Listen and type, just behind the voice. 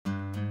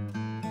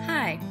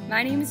Hi,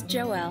 my name is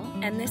Joelle,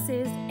 and this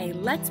is a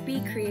Let's Be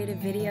Creative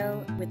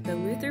video with the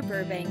Luther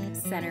Burbank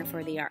Center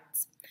for the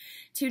Arts.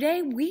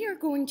 Today we are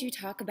going to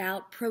talk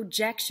about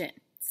projection,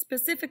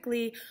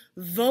 specifically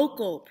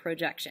vocal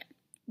projection.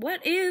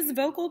 What is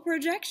vocal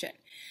projection?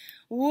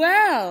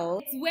 Well,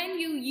 it's when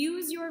you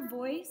use your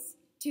voice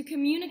to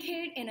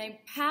communicate in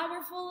a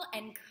powerful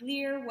and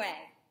clear way.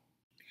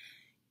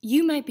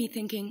 You might be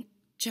thinking,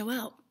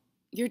 Joelle,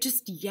 you're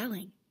just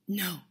yelling.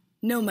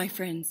 No, my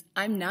friends,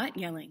 I'm not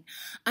yelling.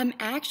 I'm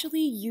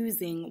actually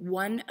using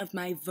one of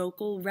my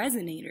vocal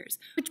resonators,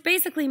 which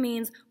basically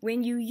means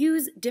when you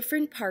use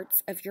different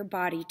parts of your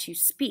body to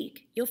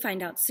speak, you'll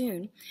find out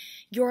soon,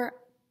 your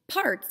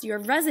parts, your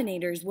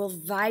resonators will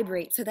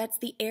vibrate. So that's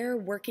the air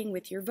working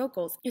with your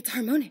vocals. It's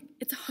harmonic.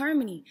 It's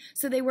harmony.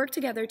 So they work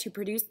together to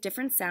produce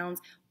different sounds,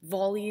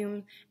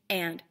 volume,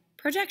 and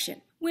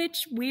projection,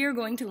 which we are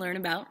going to learn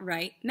about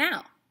right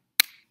now.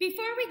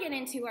 Before we get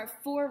into our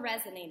 4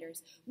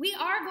 resonators, we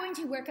are going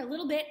to work a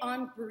little bit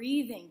on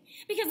breathing.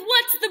 Because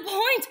what's the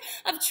point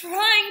of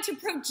trying to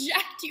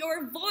project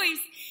your voice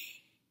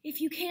if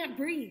you can't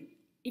breathe?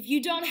 If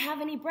you don't have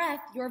any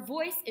breath, your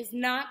voice is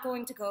not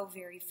going to go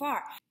very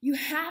far. You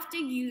have to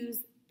use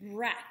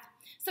breath.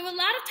 So a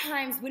lot of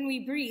times when we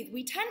breathe,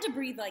 we tend to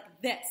breathe like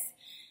this.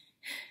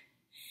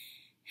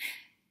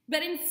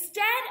 But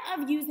instead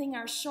of using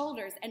our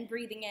shoulders and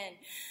breathing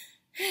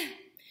in,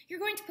 you're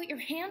going to put your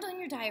hand on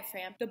your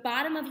diaphragm, the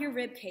bottom of your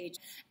rib cage,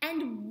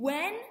 and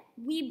when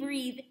we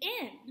breathe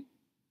in,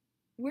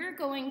 we're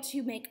going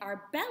to make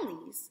our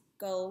bellies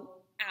go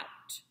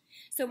out.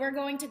 So we're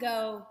going to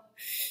go,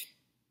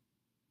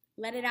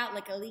 let it out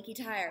like a leaky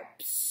tire.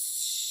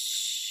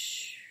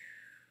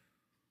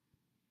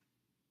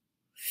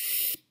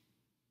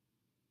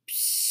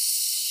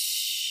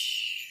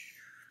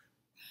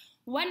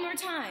 One more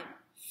time.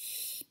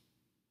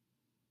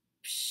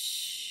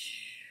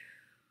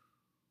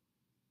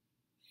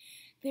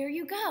 There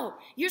you go.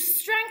 You're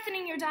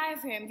strengthening your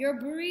diaphragm. You're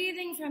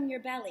breathing from your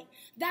belly.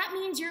 That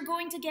means you're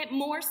going to get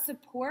more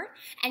support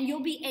and you'll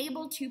be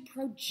able to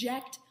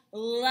project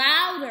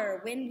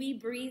louder when we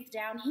breathe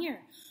down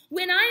here.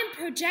 When I am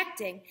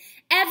projecting,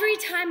 every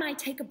time I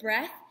take a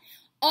breath,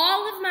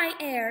 all of my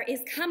air is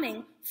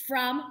coming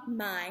from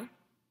my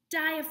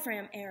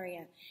diaphragm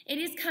area. It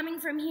is coming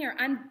from here.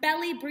 I'm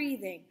belly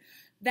breathing.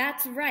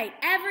 That's right.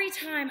 Every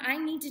time I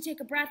need to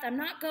take a breath, I'm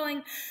not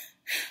going,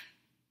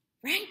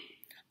 right?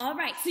 All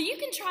right, so you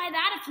can try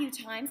that a few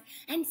times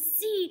and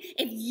see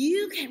if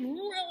you can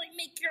really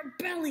make your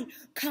belly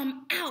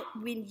come out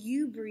when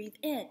you breathe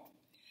in.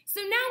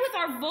 So now with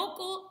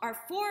our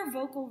 4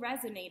 vocal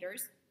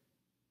resonators,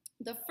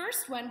 the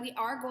first one we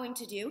are going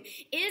to do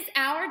is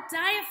our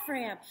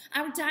diaphragm.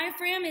 Our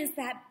diaphragm is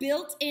that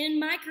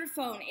built-in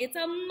microphone. It's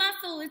a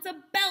muscle, it's a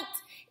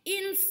belt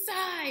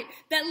inside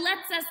that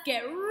lets us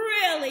get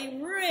really,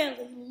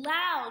 really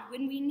loud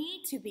when we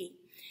need to be.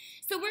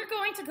 So we're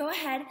going to go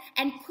ahead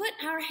and put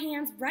our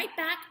hands right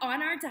back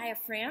on our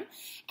diaphragm,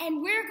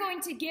 and we're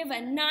going to give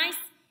a nice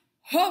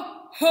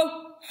ho,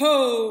 ho,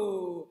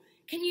 ho.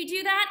 Can you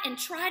do that? And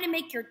try to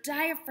make your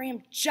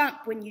diaphragm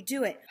jump when you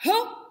do it.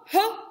 Ho,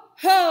 ho,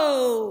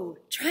 ho.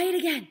 Try it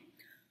again.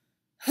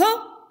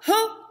 Ho,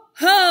 ho,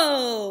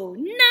 ho.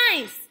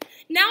 Nice.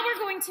 Now we're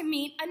going to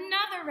meet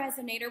another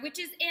resonator, which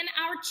is in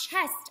our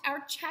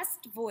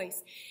chest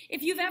voice.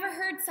 If you've ever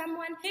heard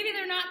someone, maybe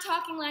they're not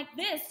talking like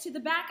this to the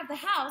back of the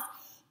house,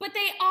 but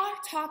they are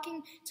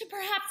talking to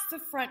perhaps the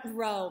front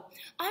row.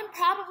 I'm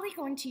probably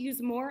going to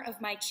use more of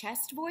my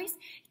chest voice.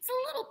 It's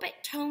a little bit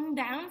toned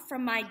down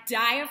from my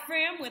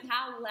diaphragm with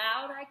how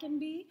loud I can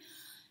be,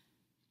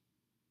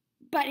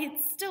 but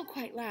it's still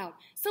quite loud.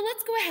 So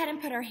let's go ahead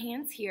and put our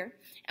hands here,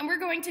 and we're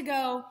going to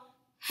go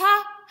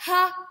ha,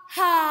 ha,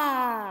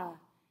 ha.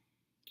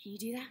 Can you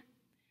do that?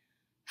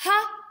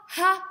 Ha,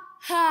 ha,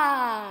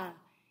 ha.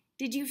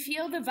 Did you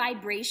feel the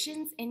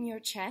vibrations in your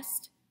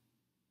chest?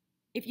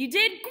 If you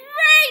did, great!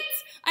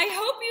 I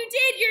hope you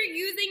did. You're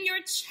using your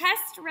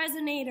chest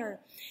resonator.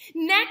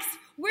 Next,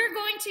 we're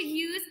going to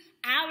use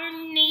our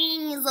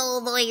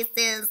nasal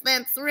voices.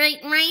 That's right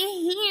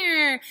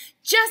here.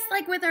 Just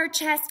like with our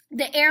chest,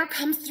 the air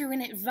comes through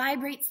and it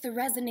vibrates the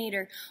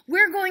resonator.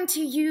 We're going to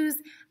use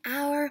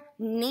our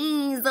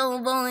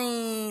nasal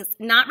voice.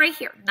 Not right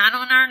here, not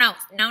on our nose.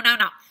 No.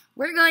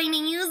 We're going to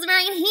use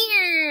right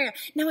here.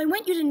 Now, I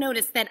want you to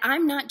notice that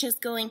I'm not just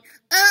going,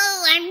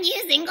 oh, I'm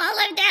using all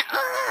of that.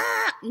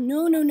 Ah.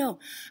 No.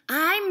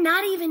 I'm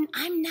not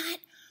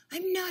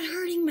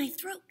hurting my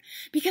throat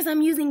because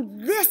I'm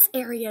using this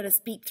area to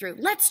speak through.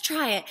 Let's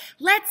try it.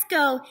 Let's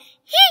go,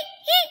 hee,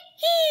 hee,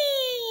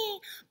 hee.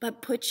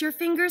 But put your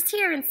fingers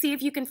here and see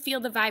if you can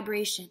feel the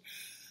vibration.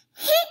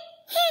 Hee,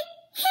 hee,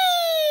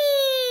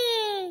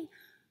 hee.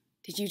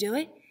 Did you do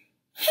it?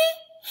 Hee,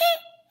 hee,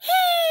 hee.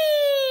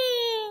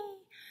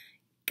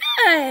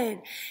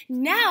 Good.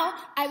 Now,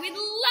 I would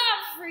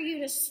love for you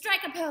to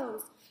strike a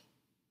pose.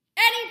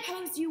 Any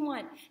pose you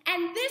want.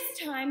 And this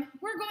time,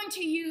 we're going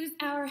to use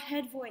our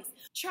head voice.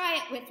 Try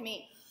it with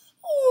me.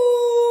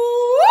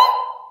 Ooh.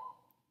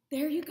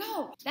 There you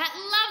go. That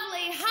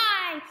lovely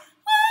high.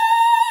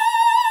 Ooh.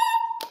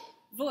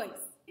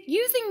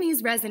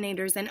 these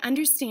resonators and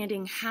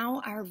understanding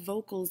how our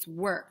vocals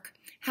work,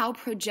 how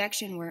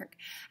projection work,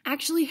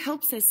 actually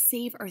helps us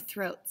save our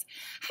throats.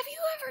 Have you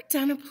ever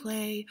done a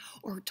play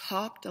or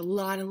talked a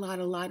lot,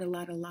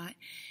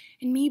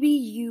 and maybe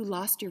you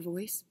lost your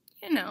voice?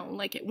 You know,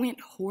 like it went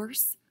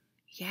hoarse?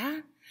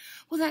 Yeah?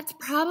 Well, that's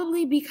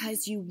probably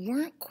because you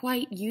weren't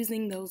quite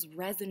using those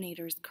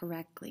resonators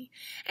correctly.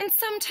 And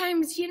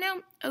sometimes,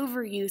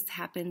 overuse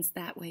happens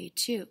that way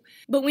too.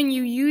 But when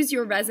you use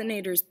your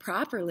resonators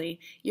properly,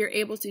 you're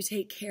able to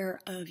take care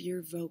of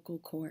your vocal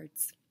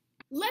cords.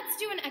 Let's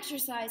do an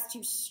exercise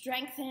to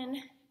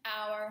strengthen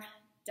our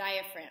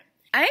diaphragm.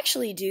 I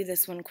actually do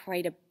this one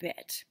quite a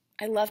bit.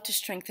 I love to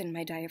strengthen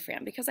my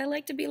diaphragm because I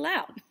like to be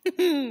loud.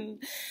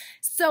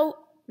 So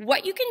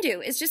what you can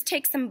do is just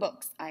take some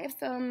books. I have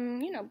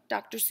some,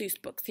 Dr.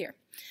 Seuss books here.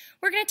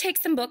 We're going to take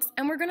some books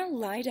and we're going to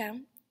lie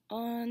down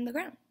on the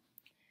ground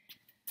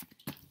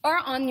or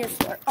on your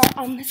floor or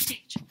on the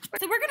stage.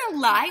 So we're going to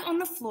lie on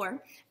the floor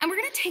and we're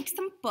going to take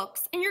some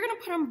books and you're going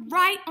to put them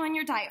right on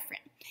your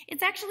diaphragm.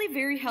 It's actually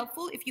very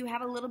helpful if you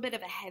have a little bit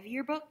of a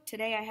heavier book.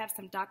 Today I have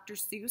some Dr.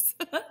 Seuss.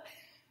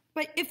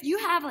 But if you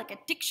have like a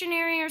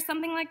dictionary or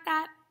something like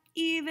that,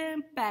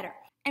 even better.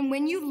 And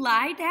when you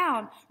lie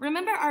down,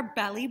 remember our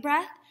belly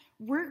breath?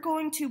 We're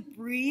going to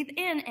breathe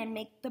in and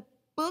make the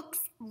books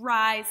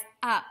rise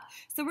up.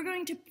 So we're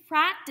going to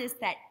practice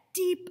that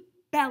deep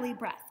belly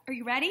breath. Are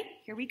you ready?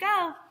 Here we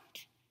go.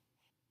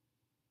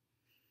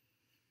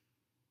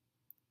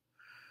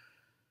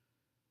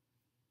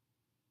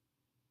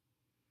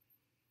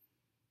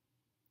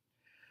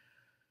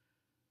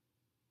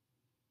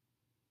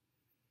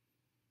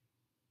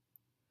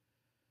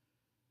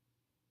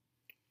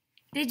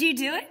 Did you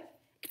do it?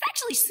 It's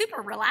actually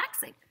super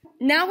relaxing.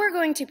 Now we're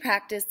going to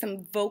practice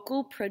some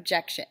vocal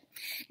projection.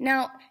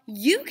 Now,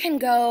 you can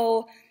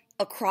go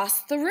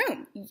across the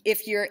room.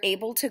 If you're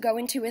able to go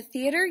into a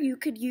theater, you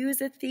could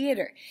use a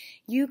theater.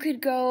 You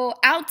could go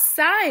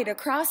outside,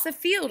 across a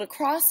field,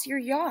 across your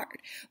yard,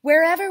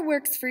 wherever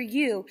works for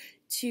you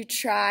to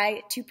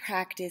try to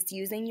practice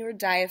using your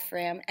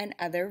diaphragm and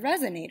other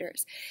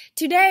resonators.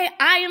 Today,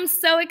 I am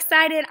so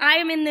excited. I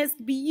am in this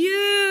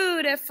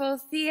beautiful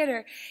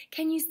theater.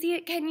 Can you see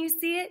it? Can you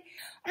see it?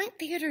 Aren't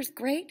theaters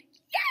great?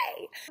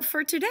 Yay!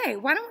 For today,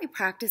 why don't we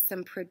practice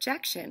some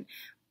projection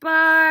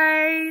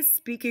by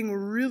speaking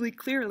really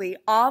clearly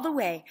all the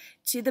way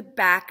to the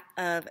back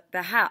of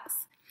the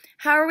house.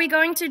 How are we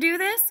going to do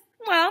this?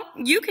 Well,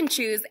 you can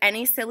choose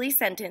any silly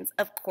sentence,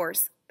 of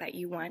course, that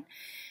you want.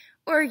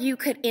 Or you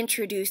could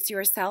introduce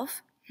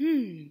yourself.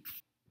 Hello,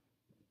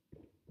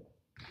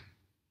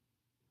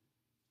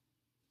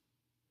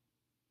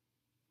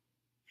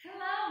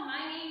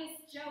 my name is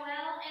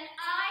Joelle, and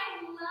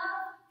I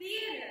love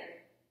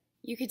theater.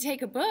 You could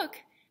take a book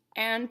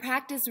and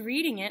practice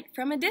reading it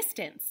from a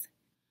distance.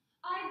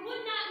 I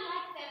would not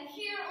like them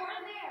here or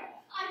there.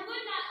 I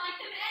would not like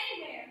them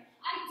anywhere.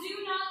 I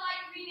do not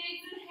like green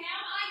eggs and ham.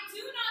 I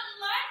do not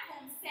like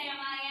them, Sam,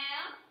 I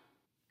am.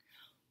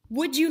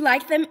 Would you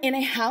like them in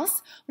a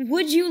house?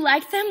 Would you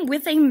like them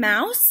with a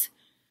mouse?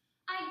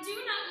 I do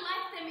not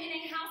like them in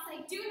a house.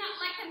 I do not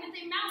like them with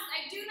a mouse.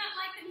 I do not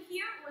like them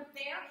here or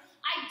there.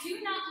 I do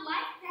not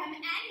like them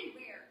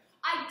anywhere.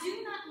 I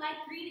do not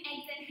like green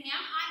eggs and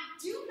ham. I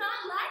do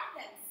not like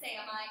them,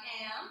 Sam, I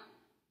am.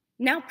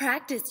 Now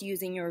practice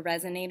using your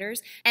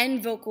resonators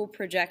and vocal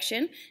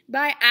projection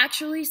by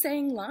actually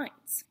saying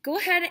lines. Go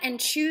ahead and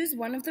choose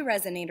one of the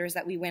resonators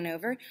that we went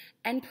over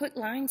and put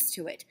lines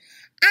to it.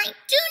 I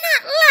do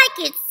not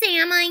like it,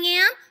 Sam, I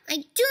am. I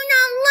do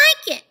not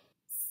like it.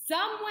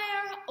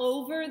 Somewhere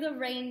over the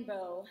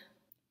rainbow.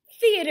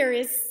 Theater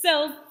is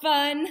so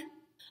fun.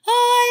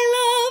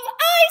 I love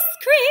ice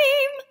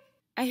cream.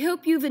 I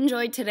hope you've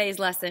enjoyed today's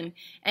lesson,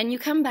 and you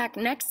come back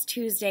next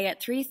Tuesday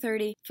at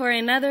 3:30 for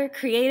another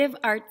Creative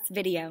Arts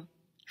video.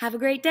 Have a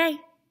great day.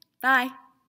 Bye.